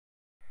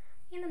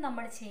ഇന്ന്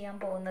നമ്മൾ ചെയ്യാൻ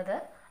പോകുന്നത്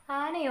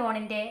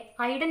ആനയോണിൻ്റെ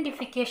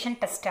ഐഡൻറ്റിഫിക്കേഷൻ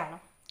ടെസ്റ്റാണ്.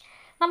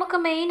 നമുക്ക്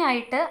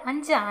മെയിനായിട്ട്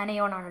 5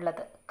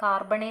 ആനയോണാണുള്ളത്.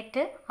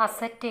 Carbonate,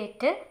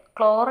 acetate,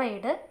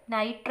 chloride,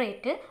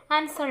 nitrate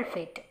and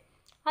sulphate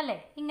അല്ലേ?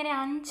 ഇങ്ങനെ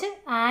 5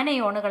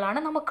 ആനയോണുകളാണ്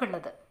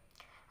നമുക്കുള്ളത്.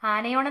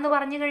 ആനയോൺ എന്ന്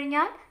പറഞ്ഞു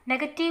കഴിഞ്ഞാൽ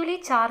നെഗറ്റീവ്ലി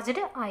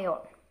ചാർജ്ഡ്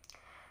അയോൺ.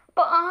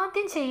 അപ്പോൾ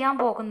ആദ്യം ചെയ്യാൻ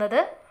പോകുന്നത്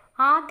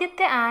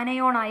ആദ്യത്തെ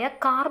ആനയോണായ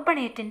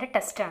കാർബണേറ്റിൻ്റെ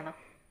ടെസ്റ്റാണ്.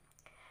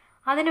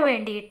 അതിനു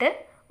വേണ്ടിയിട്ട്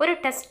ഒരു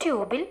ടെസ്റ്റ്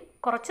ട്യൂബിൽ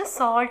കുറച്ച്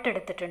സോൾട്ട്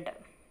എടുത്തിട്ടുണ്ട്.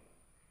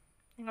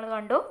 നിങ്ങൾ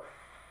കണ്ടു.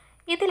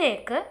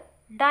 ഇതിലേക്ക്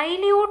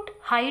ഡൈല്യൂട്ട്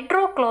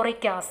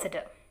ഹൈഡ്രോക്ലോറിക്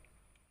ആസിഡ്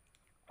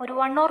ഒരു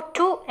 1 or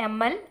 2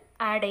 ml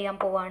ആഡ് ചെയ്യാൻ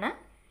പോവാണ്.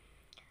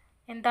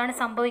 എന്താണ്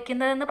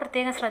സംഭവിക്കുന്നതെന്ന്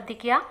പ്രത്യേകം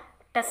ശ്രദ്ധിക്കുക.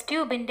 ടെസ്റ്റ്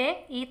ട്യൂബിൻ്റെ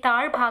ഈ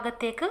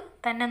താഴ്ഭാഗത്തേക്ക്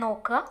തന്നെ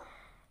നോക്കുക.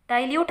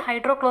 ഡൈല്യൂട്ട്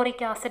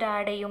ഹൈഡ്രോക്ലോറിക് ആസിഡ്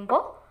ആഡ്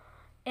ചെയ്യുമ്പോൾ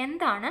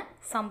എന്താണ്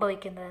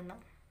സംഭവിക്കുന്നതെന്ന്.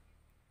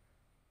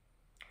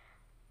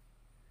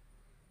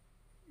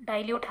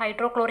 Dilute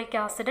hydrochloric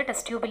acid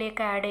test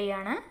ട്യൂബിലേക്ക് add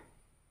ചെയ്യാണ്.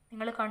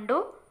 നിങ്ങൾ കണ്ടു,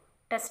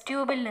 ടെസ്റ്റ്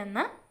ട്യൂബിൽ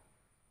നിന്ന്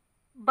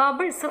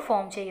ബബിൾസ്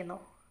ഫോം ചെയ്യുന്നു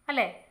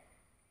അല്ലേ?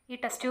 ഈ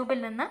ടെസ്റ്റ് ട്യൂബിൽ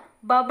നിന്ന്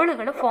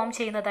ബബിളുകൾ ഫോം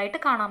ചെയ്യുന്നതായിട്ട്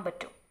കാണാൻ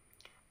പറ്റും.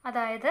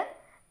 അതായത്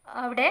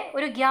അവിടെ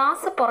ഒരു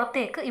ഗ്യാസ്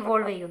പുറത്തേക്ക്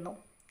ഇവോൾവ് ചെയ്യുന്നു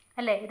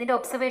അല്ലേ? ഇതിൻ്റെ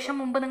ഒബ്സർവേഷൻ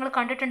മുമ്പ് നിങ്ങൾ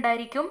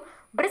കണ്ടിട്ടുണ്ടായിരിക്കും.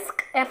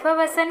 Brisk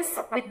എഫവസൻസ്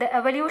with the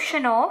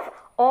evolution of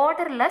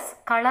odourless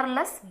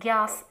colourless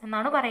gas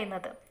എന്നാണ്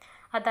പറയുന്നത്.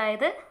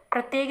 അതായത്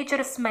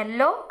പ്രത്യേകിച്ചൊരു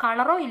സ്മെല്ലോ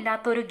കളറോ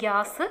ഇല്ലാത്തൊരു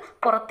ഗ്യാസ്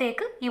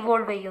പുറത്തേക്ക്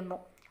ഇവോൾവ് ചെയ്യുന്നു.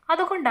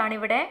 അതുകൊണ്ടാണ്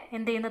ഇവിടെ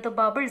എന്ത് ചെയ്യുന്നത്?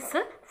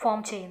 ബബിൾസ് ഫോം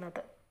ചെയ്യുന്നത്.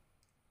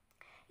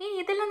 ഇനി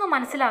ഇതിൽ നിന്ന്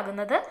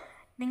മനസ്സിലാകുന്നത്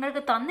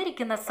നിങ്ങൾക്ക്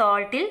തന്നിരിക്കുന്ന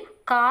സോൾട്ടിൽ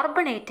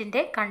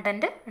കാർബണേറ്റിൻ്റെ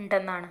കണ്ടൻറ്റ്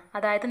ഉണ്ടെന്നാണ്.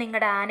 അതായത്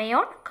നിങ്ങളുടെ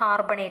ആനയോൺ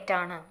കാർബണേറ്റ്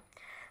ആണ്.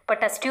 അപ്പോൾ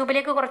ടെസ്റ്റ്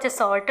ട്യൂബിലേക്ക് കുറച്ച്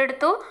സോൾട്ട്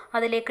എടുത്തു,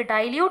 അതിലേക്ക്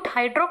ഡൈല്യൂട്ട്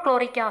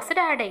ഹൈഡ്രോക്ലോറിക്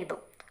ആസിഡ് ആഡ് ചെയ്തു.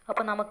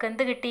 അപ്പോൾ നമുക്ക്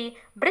എന്ത് കിട്ടി?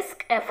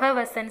 Brisk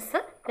എഫവസൻസ്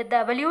with the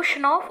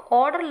evolution of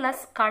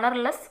odourless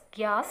colourless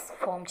gas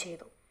form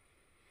ചെയ്തു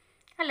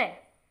അല്ലേ?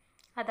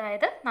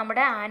 അതായത്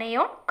നമ്മുടെ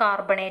ആനയോൺ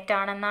കാർബണേറ്റ്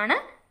ആണെന്നാണ്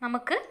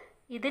നമുക്ക്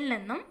ഇതിൽ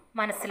നിന്നും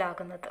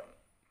മനസ്സിലാകുന്നത്.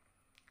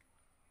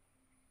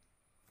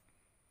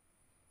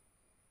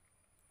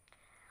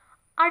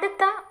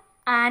 അടുത്ത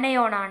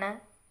ആനയോണാണ്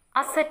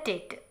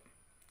അസറ്റേറ്റ്.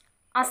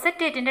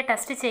 അസറ്റേറ്റിൻ്റെ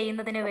ടെസ്റ്റ്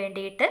ചെയ്യുന്നതിന്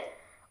വേണ്ടിയിട്ട്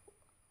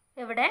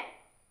ഇവിടെ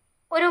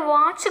ഒരു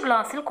വാച്ച്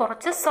ഗ്ലാസ്സിൽ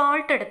കുറച്ച്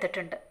സോൾട്ട്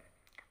എടുത്തിട്ടുണ്ട്.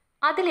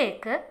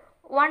 അതിലേക്ക്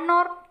 1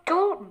 or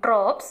 2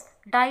 drops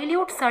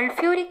dilute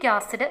sulphuric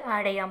acid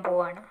add ചെയ്യാൻ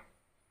പോവാണ്.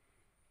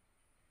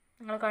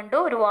 നിങ്ങൾ കണ്ടു,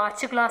 ഒരു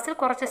വാച്ച് ഗ്ലാസ്സിൽ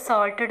കുറച്ച്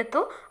സോൾട്ട്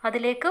എടുത്തു,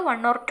 അതിലേക്ക്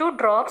 1 or 2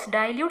 drops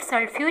dilute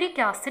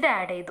sulphuric acid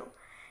add ചെയ്തു.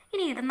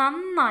 ഇനി ഇത്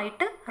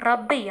നന്നായിട്ട്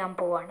റബ്ബ് ചെയ്യാൻ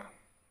പോവാണ്.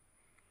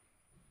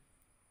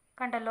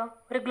 കണ്ടല്ലോ,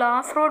 ഒരു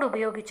ഗ്ലാസ് റോഡ്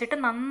ഉപയോഗിച്ചിട്ട്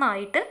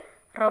നന്നായിട്ട്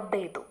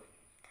റബ്ബ് ചെയ്തു.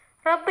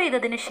 റബ്ബ്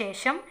ചെയ്തതിന്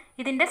ശേഷം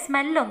ഇതിൻ്റെ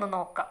സ്മെല്ലൊന്ന്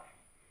നോക്കാം.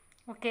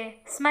 ഓക്കെ,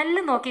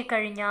 സ്മെല്ല്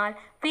നോക്കിക്കഴിഞ്ഞാൽ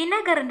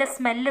വിനെഗറിൻ്റെ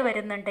സ്മെല്ല്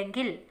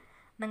വരുന്നുണ്ടെങ്കിൽ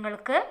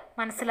നിങ്ങൾക്ക്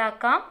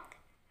മനസ്സിലാക്കാം.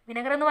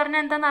 വിനെഗർ എന്ന്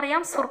പറഞ്ഞാൽ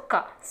എന്താണെന്നറിയാം?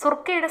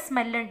 സുർക്കയുടെ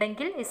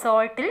സ്മെല്ലുണ്ടെങ്കിൽ ഈ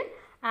സോൾട്ടിൽ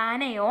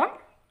ആനയോൺ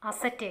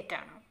അസറ്റേറ്റ്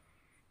ആണ്.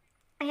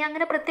 ഇനി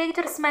അങ്ങനെ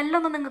പ്രത്യേകിച്ചൊരു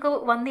സ്മെല്ലൊന്നും നിങ്ങൾക്ക്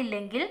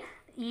വന്നില്ലെങ്കിൽ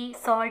ഈ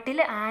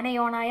സോൾട്ടിൽ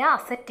ആനയോണായ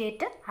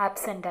അസറ്റേറ്റ്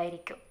ആബ്സെൻ്റ്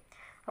ആയിരിക്കും.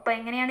 അപ്പോൾ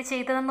എങ്ങനെയാണ്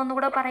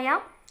ചെയ്തതെന്നൊന്നുകൂടെ പറയാം.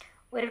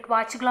 ഒരു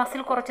വാച്ച്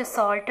ഗ്ലാസ്സിൽ കുറച്ച്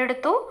സോൾട്ട്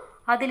എടുത്തു,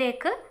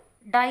 അതിലേക്ക്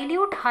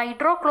dilute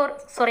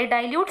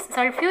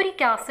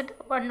sulphuric acid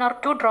 1 or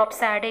 2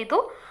 drops add ചെയ്തു.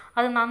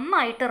 അത്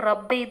നന്നായിട്ട്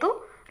റബ്ബ് ചെയ്തു.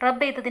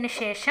 റബ്ബ് ചെയ്തതിന്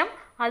ശേഷം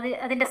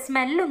അതിൻ്റെ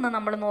സ്മെല്ലൊന്ന്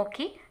നമ്മൾ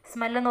നോക്കി.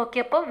 സ്മെല്ല്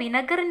നോക്കിയപ്പോൾ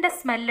വിനെഗറിൻ്റെ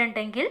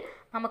സ്മെല്ലുണ്ടെങ്കിൽ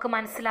നമുക്ക്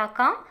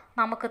മനസ്സിലാക്കാം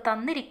നമുക്ക്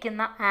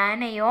തന്നിരിക്കുന്ന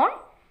ആനയോൺ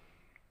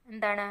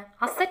എന്താണ്?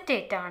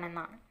 അസറ്റേറ്റ്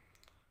ആണെന്നാണ്.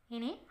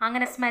 ഇനി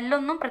അങ്ങനെ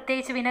സ്മെല്ലൊന്നും,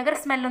 പ്രത്യേകിച്ച് വിനെഗർ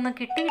സ്മെല്ലൊന്നും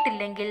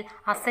കിട്ടിയിട്ടില്ലെങ്കിൽ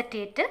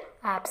അസറ്റേറ്റ്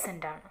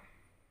ആബ്സെൻ്റ് ആണ്.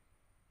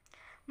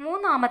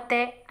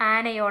 മൂന്നാമത്തെ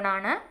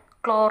ആനയോണാണ്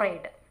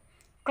ക്ലോറൈഡ്.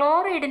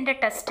 ക്ലോറൈഡിൻ്റെ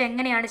ടെസ്റ്റ്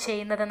എങ്ങനെയാണ്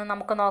ചെയ്യുന്നതെന്ന്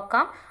നമുക്ക്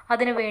നോക്കാം.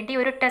 അതിനുവേണ്ടി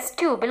ഒരു ടെസ്റ്റ്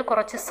ട്യൂബിൽ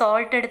കുറച്ച്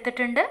സോൾട്ട്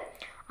എടുത്തിട്ടുണ്ട്.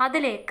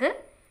 അതിലേക്ക്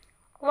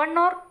 1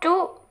 or 2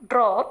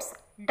 drops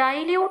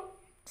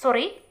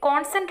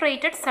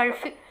concentrated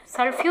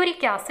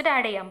sulphuric acid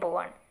add ചെയ്യാൻ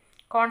പോവാണ്.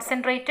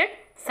 കോൺസെൻട്രേറ്റഡ്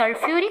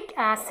സൾഫ്യൂരിക്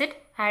ആസിഡ്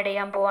ആഡ്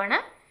ചെയ്യാൻ പോവാണ്.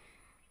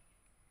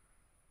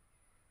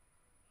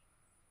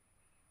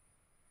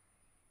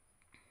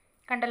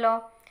 കണ്ടല്ലോ,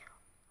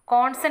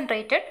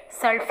 കോൺസെൻട്രേറ്റഡ്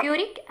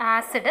സൾഫ്യൂരിക്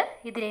ആസിഡ്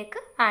ഇതിലേക്ക്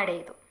ആഡ്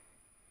ചെയ്തു.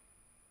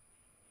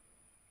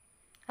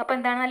 അപ്പോൾ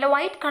എന്താണ്? നല്ല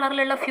വൈറ്റ്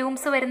കളറിലുള്ള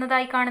ഫ്യൂംസ്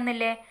വരുന്നതായി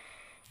കാണുന്നില്ലേ?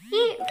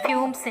 ഈ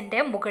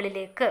ഫ്യൂംസിൻ്റെ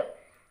മുകളിലേക്ക്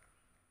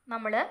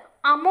നമ്മൾ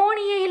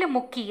അമോണിയയിൽ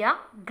മുക്കിയ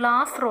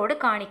ഗ്ലാസ് റോഡ്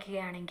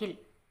കാണിക്കുകയാണെങ്കിൽ,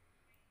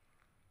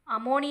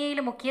 അമോണിയയിൽ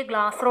മുക്കിയ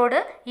ഗ്ലാസ് റോഡ്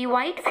ഈ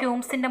വൈറ്റ്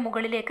ഫ്യൂംസിൻ്റെ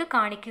മുകളിലേക്ക്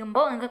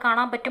കാണിക്കുമ്പോൾ നിങ്ങൾക്ക്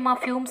കാണാൻ പറ്റും ആ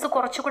ഫ്യൂംസ്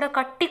കുറച്ചുകൂടെ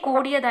കട്ടി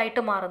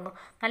കൂടിയതായിട്ട് മാറുന്നു.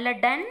 നല്ല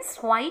ഡെൻസ്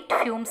വൈറ്റ്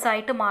ഫ്യൂംസ്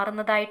ആയിട്ട്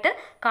മാറുന്നതായിട്ട്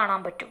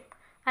കാണാൻ പറ്റും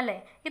അല്ലേ?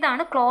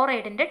 ഇതാണ്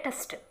ക്ലോറൈഡിൻ്റെ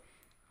ടെസ്റ്റ്.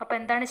 അപ്പോൾ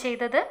എന്താണ്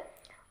ചെയ്തത്?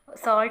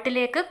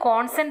 സോൾട്ടിലേക്ക്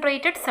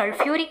കോൺസെൻട്രേറ്റഡ്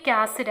സൾഫ്യൂരിക്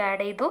ആസിഡ്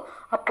ആഡ് ചെയ്തു.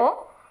 അപ്പോൾ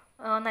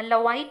നല്ല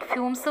വൈറ്റ്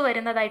ഫ്യൂംസ്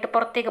വരുന്നതായിട്ട്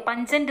പുറത്തേക്ക്,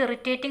 പഞ്ചൻ്റ്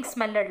ഇറിറ്റേറ്റിംഗ്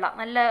സ്മെല്ലുള്ള,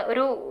 നല്ല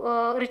ഒരു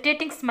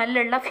ഇറിറ്റേറ്റിംഗ്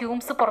സ്മെല്ലുള്ള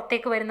ഫ്യൂംസ്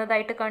പുറത്തേക്ക്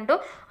വരുന്നതായിട്ട് കണ്ടു.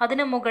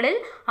 അതിന് മുകളിൽ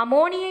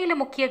അമോണിയയിൽ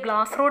മുക്കിയ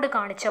ഗ്ലാസ് റോഡ്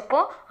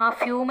കാണിച്ചപ്പോൾ ആ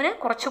ഫ്യൂമിന്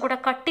കുറച്ചുകൂടെ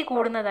കട്ടി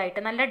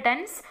കൂടുന്നതായിട്ട്, നല്ല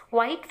ഡെൻസ്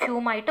വൈറ്റ്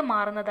ഫ്യൂമായിട്ട്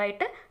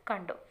മാറുന്നതായിട്ട്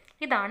കണ്ടു.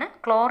 ഇതാണ്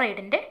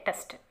ക്ലോറൈഡിൻ്റെ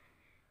ടെസ്റ്റ്.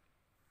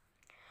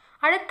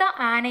 അടുത്ത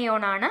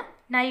ആനയോണാണ്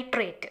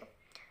നൈട്രേറ്റ്.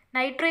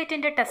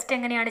 നൈട്രേറ്റിൻ്റെ ടെസ്റ്റ്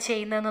എങ്ങനെയാണ്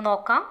ചെയ്യുന്നതെന്ന്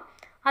നോക്കാം.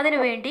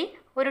 അതിനുവേണ്ടി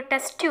ഒരു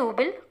ടെസ്റ്റ്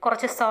ട്യൂബിൽ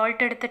കുറച്ച്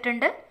സോൾട്ട്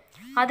എടുത്തിട്ടുണ്ട്.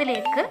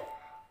 അതിലേക്ക്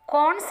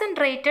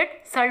കോൺസെൻട്രേറ്റഡ്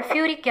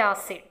സൾഫ്യൂരിക്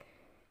ആസിഡ്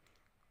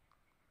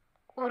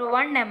ഒരു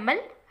 1 ml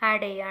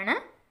ആഡ് ചെയ്യാണ്.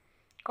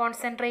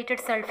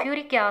 കോൺസെൻട്രേറ്റഡ്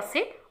സൾഫ്യൂരിക്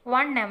ആസിഡ്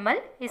 1 ml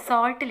ഈ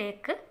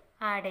സോൾട്ടിലേക്ക്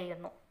ആഡ്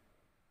ചെയ്യുന്നു.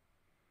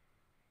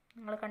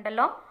 നിങ്ങൾ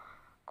കണ്ടല്ലോ,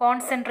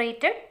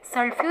 concentrated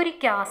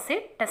sulphuric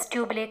acid test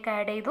ട്യൂബിലേക്ക്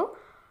add ചെയ്തു.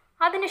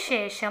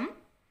 അതിനുശേഷം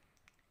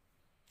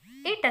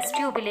ഈ ടെസ്റ്റ്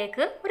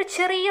ട്യൂബിലേക്ക് ഒരു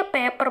ചെറിയ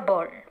പേപ്പർ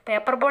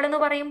ബോൾ എന്ന്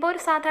പറയുമ്പോൾ ഒരു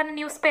സാധാരണ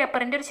ന്യൂസ്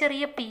പേപ്പറിൻ്റെ ഒരു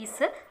ചെറിയ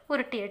പീസ്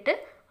ഉരുട്ടിയിട്ട്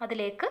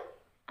അതിലേക്ക്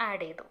ആഡ്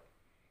ചെയ്തു.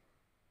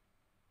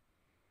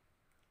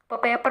 അപ്പോൾ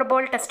പേപ്പർ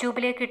ബോൾ ടെസ്റ്റ്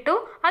ട്യൂബിലേക്ക് ഇട്ടു.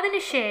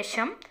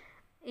 അതിനുശേഷം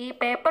ഈ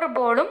പേപ്പർ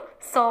ബോളും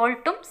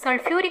സോൾട്ടും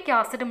സൾഫ്യൂരിക്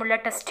ആസിഡുമുള്ള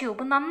ടെസ്റ്റ്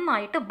ട്യൂബ്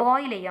നന്നായിട്ട്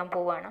ബോയിൽ ചെയ്യാൻ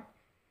പോവുകയാണ്.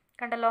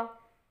 കണ്ടല്ലോ,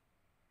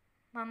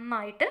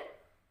 നന്നായിട്ട്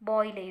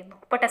ബോയിൽ ചെയ്യുന്നു.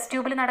 ഇപ്പോൾ ടെസ്റ്റ്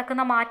ട്യൂബിൽ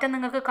നടക്കുന്ന മാറ്റം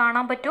നിങ്ങൾക്ക്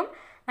കാണാൻ പറ്റും.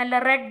 നല്ല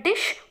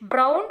റെഡിഷ്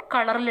ബ്രൗൺ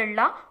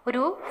കളറിലുള്ള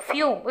ഒരു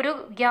ഫ്യൂം, ഒരു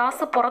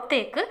ഗ്യാസ്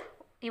പുറത്തേക്ക്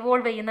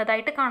ഇവോൾവ്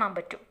ചെയ്യുന്നതായിട്ട് കാണാൻ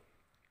പറ്റും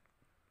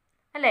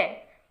അല്ലേ?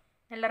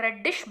 നല്ല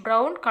റെഡിഷ്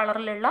ബ്രൗൺ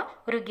കളറിലുള്ള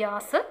ഒരു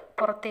ഗ്യാസ്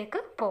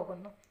പുറത്തേക്ക്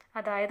പോകുന്നു.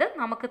 അതായത്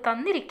നമുക്ക്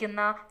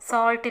തന്നിരിക്കുന്ന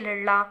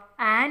സോൾട്ടിലുള്ള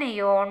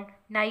ആനയോൺ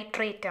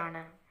നൈട്രേറ്റ്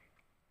ആണ്.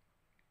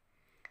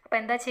 അപ്പോൾ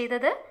എന്താ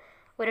ചെയ്തത്?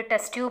 ഒരു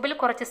ടെസ്റ്റ് ട്യൂബിൽ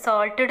കുറച്ച്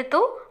സോൾട്ട് എടുത്തു.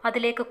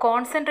 അതിലേക്ക്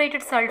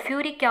കോൺസെൻട്രേറ്റഡ്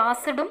സൾഫ്യൂരിക്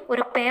ആസിഡും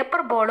ഒരു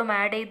പേപ്പർ ബോളും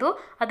ആഡ് ചെയ്തു.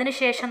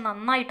 അതിനുശേഷം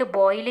നന്നായിട്ട്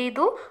ബോയിൽ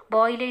ചെയ്തു.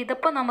 ബോയിൽ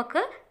ചെയ്തപ്പോൾ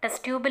നമുക്ക്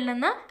ടെസ്റ്റ് ട്യൂബിൽ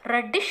നിന്ന്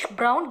റെഡിഷ്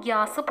ബ്രൗൺ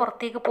ഗ്യാസ്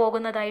പുറത്തേക്ക്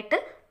പോകുന്നതായിട്ട്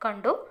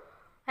കണ്ടു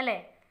അല്ലേ?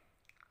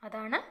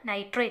 അതാണ്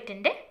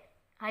നൈട്രേറ്റിൻ്റെ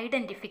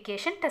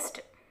ഐഡൻറ്റിഫിക്കേഷൻ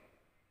ടെസ്റ്റ്.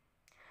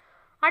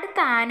 അടുത്ത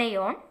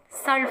ആനയോൺ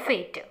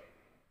സൾഫേറ്റ്.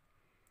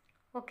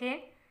 ഓക്കെ,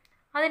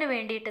 അതിന്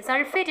വേണ്ടിയിട്ട്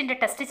സൾഫേറ്റിൻ്റെ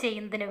ടെസ്റ്റ്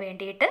ചെയ്യുന്നതിന്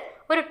വേണ്ടിയിട്ട്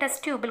ഒരു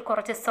ടെസ്റ്റ് ട്യൂബിൽ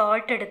കുറച്ച്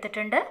സോൾട്ട്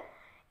എടുത്തിട്ടുണ്ട്.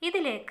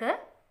 ഇതിലേക്ക്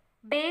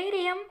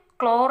ബേരിയം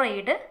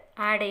ക്ലോറൈഡ്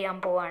ആഡ് ചെയ്യാൻ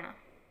പോവാണ്.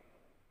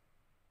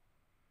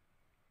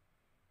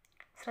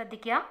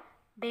 ശ്രദ്ധിക്കുക,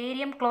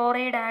 ബേരിയം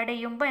ക്ലോറൈഡ് ആഡ്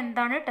ചെയ്യുമ്പോൾ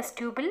എന്താണ് ടെസ്റ്റ്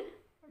ട്യൂബിൽ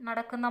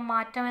നടക്കുന്ന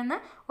മാറ്റമെന്ന്?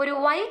 ഒരു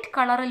വൈറ്റ്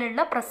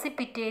കളറിലുള്ള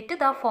പ്രസിപ്പിറ്റേറ്റ്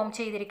ഇതാ ഫോം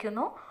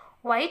ചെയ്തിരിക്കുന്നു.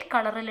 വൈറ്റ്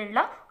കളറിലുള്ള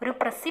ഒരു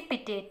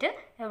പ്രസിപ്പിറ്റേറ്റ്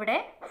ഇവിടെ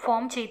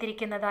ഫോം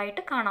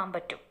ചെയ്തിരിക്കുന്നതായിട്ട് കാണാൻ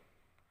പറ്റും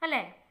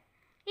അല്ലേ?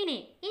 ഇനി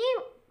ഈ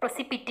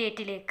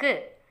പ്രസിപ്പിറ്റേറ്റിലേക്ക്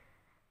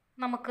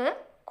നമുക്ക്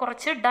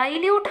കുറച്ച്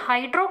ഡൈല്യൂട്ട്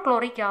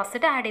ഹൈഡ്രോക്ലോറിക്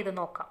ആസിഡ് ആഡ് ചെയ്ത്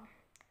നോക്കാം.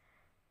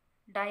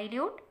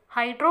 ഡൈല്യൂട്ട്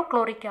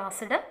ഹൈഡ്രോക്ലോറിക്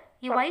ആസിഡ്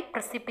ഈ വൈറ്റ്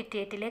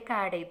പ്രസിപ്പിറ്റേറ്റിലേക്ക്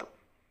ആഡ് ചെയ്തു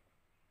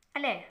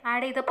അല്ലേ?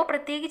 ആഡ് ചെയ്തപ്പോൾ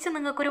പ്രത്യേകിച്ച്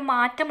നിങ്ങൾക്കൊരു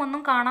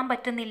മാറ്റമൊന്നും കാണാൻ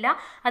പറ്റുന്നില്ല.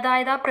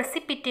 അതായത് ആ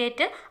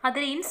പ്രസിപ്പിറ്റേറ്റ്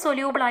അതിൽ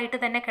ഇൻസൊല്യൂബിൾ ആയിട്ട്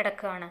തന്നെ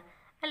കിടക്കുകയാണ്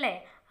അല്ലേ?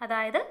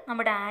 അതായത്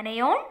നമ്മുടെ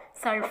ആനയോൺ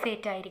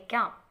സൾഫേറ്റ്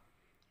ആയിരിക്കാം.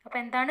 അപ്പോൾ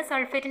എന്താണ്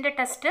സൾഫേറ്റിൻ്റെ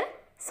ടെസ്റ്റ്?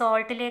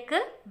 സോൾട്ടിലേക്ക്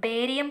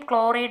ബേരിയം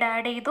ക്ലോറൈഡ്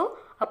ആഡ് ചെയ്തു.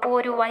 അപ്പോൾ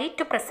ഒരു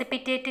വൈറ്റ്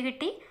പ്രസിപ്പിറ്റേറ്റ്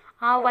കിട്ടി.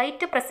 ആ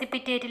വൈറ്റ്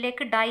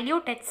പ്രസിപ്പിറ്റേറ്റിലേക്ക്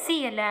ഡൈല്യൂട്ട്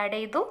HCl ആഡ്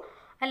ചെയ്തു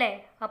അല്ലേ?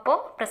 അപ്പോൾ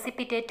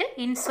പ്രസിപ്പിറ്റേറ്റ്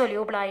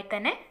ഇൻസൊല്യൂബിളായി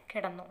തന്നെ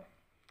കിടന്നു.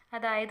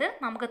 അതായത്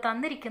നമുക്ക്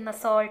തന്നിരിക്കുന്ന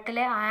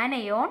സോൾട്ടിലെ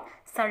ആനയോൺ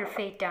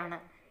സൾഫേറ്റ് ആണ്.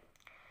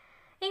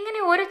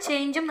 ഇങ്ങനെ ഒരു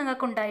ചേഞ്ചും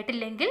നിങ്ങൾക്ക്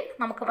ഉണ്ടായിട്ടില്ലെങ്കിൽ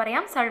നമുക്ക്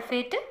പറയാം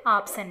സൾഫേറ്റ്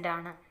ആബ്സെൻ്റ്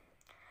ആണ്.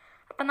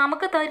 അപ്പം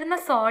നമുക്ക് തരുന്ന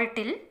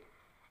സോൾട്ടിൽ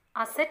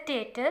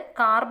acetate,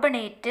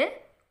 carbonate,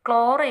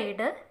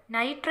 chloride,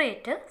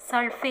 nitrate,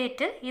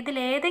 sulphate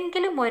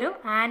ഇതിലേതെങ്കിലും ഒരു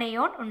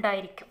ആനയോൺ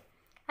ഉണ്ടായിരിക്കും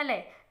അല്ലേ?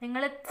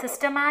 നിങ്ങൾ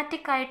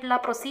സിസ്റ്റമാറ്റിക് ആയിട്ടുള്ള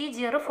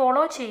പ്രൊസീജിയർ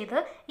ഫോളോ ചെയ്ത്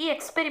ഈ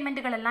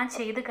എക്സ്പെരിമെൻറ്റുകളെല്ലാം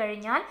ചെയ്ത്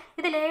കഴിഞ്ഞാൽ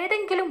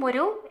ഇതിലേതെങ്കിലും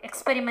ഒരു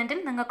എക്സ്പെരിമെൻറ്റിൽ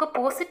നിങ്ങൾക്ക്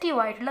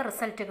പോസിറ്റീവായിട്ടുള്ള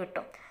റിസൾട്ട്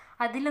കിട്ടും.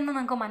 അതിൽ നിന്ന്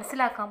നിങ്ങൾക്ക്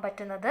മനസ്സിലാക്കാൻ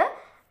പറ്റുന്നത്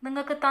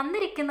നിങ്ങൾക്ക്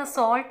തന്നിരിക്കുന്ന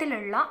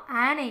സോൾട്ടിലുള്ള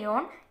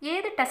ആനയോൺ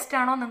ഏത്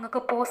ടെസ്റ്റാണോ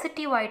നിങ്ങൾക്ക്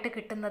പോസിറ്റീവായിട്ട്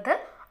കിട്ടുന്നത്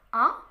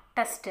ആ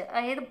ടെസ്റ്റ്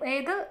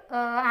ഏത്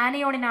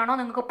ആനയോണിനാണോ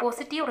നിങ്ങൾക്ക്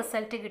പോസിറ്റീവ്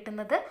റിസൾട്ട്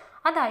കിട്ടുന്നത്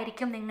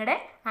അതായിരിക്കും നിങ്ങളുടെ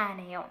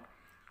ആനയോൺ.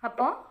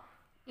 അപ്പോൾ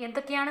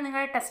എന്തൊക്കെയാണ്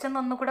നിങ്ങളുടെ ടെസ്റ്റ്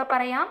എന്നൊന്നുകൂടെ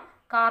പറയാം.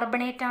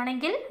 കാർബണേറ്റ്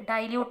ആണെങ്കിൽ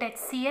ഡൈല്യൂട്ട്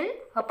HCl,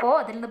 അപ്പോൾ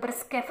അതിൽ നിന്ന്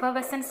ബ്രിസ്ക്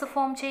എഫർവെസൻസ്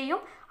ഫോം ചെയ്യും.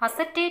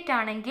 അസറ്റേറ്റ്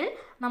ആണെങ്കിൽ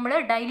നമ്മൾ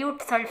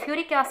ഡൈല്യൂട്ട്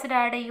സൾഫ്യൂരിക് ആസിഡ്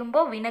ആഡ്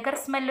ചെയ്യുമ്പോൾ വിനെഗർ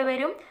സ്മെല്ല്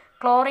വരും.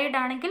 ക്ലോറൈഡ്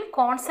ആണെങ്കിൽ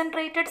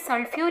കോൺസെൻട്രേറ്റഡ്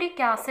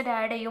സൾഫ്യൂരിക് ആസിഡ്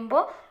ആഡ്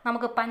ചെയ്യുമ്പോൾ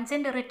നമുക്ക്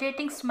പഞ്ചൻ്റ്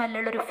ഇറിറ്റേറ്റിംഗ്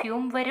സ്മെല്ലുള്ളൊരു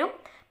ഫ്യൂം വരും.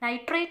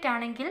 നൈട്രേറ്റ്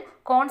ആണെങ്കിൽ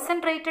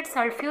കോൺസെൻട്രേറ്റഡ്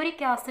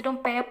സൾഫ്യൂരിക് ആസിഡും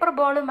പേപ്പർ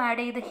ബോളും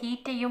ആഡ് ചെയ്ത്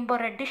ഹീറ്റ് ചെയ്യുമ്പോൾ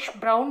റെഡിഷ്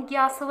ബ്രൗൺ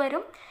ഗ്യാസ്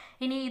വരും.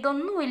 ഇനി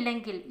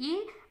ഇതൊന്നുമില്ലെങ്കിൽ, ഈ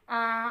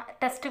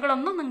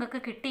ടെസ്റ്റുകളൊന്നും നിങ്ങൾക്ക്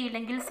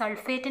കിട്ടിയില്ലെങ്കിൽ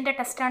സൾഫേറ്റിൻ്റെ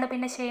ടെസ്റ്റാണ്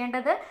പിന്നെ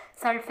ചെയ്യേണ്ടത്.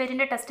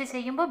 സൾഫേറ്റിൻ്റെ ടെസ്റ്റ്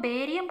ചെയ്യുമ്പോൾ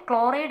ബേരിയം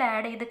ക്ലോറൈഡ്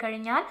ആഡ് ചെയ്ത്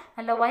കഴിഞ്ഞാൽ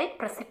നല്ല വൈറ്റ്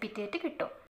പ്രസിപ്പിറ്റേറ്റ് കിട്ടും.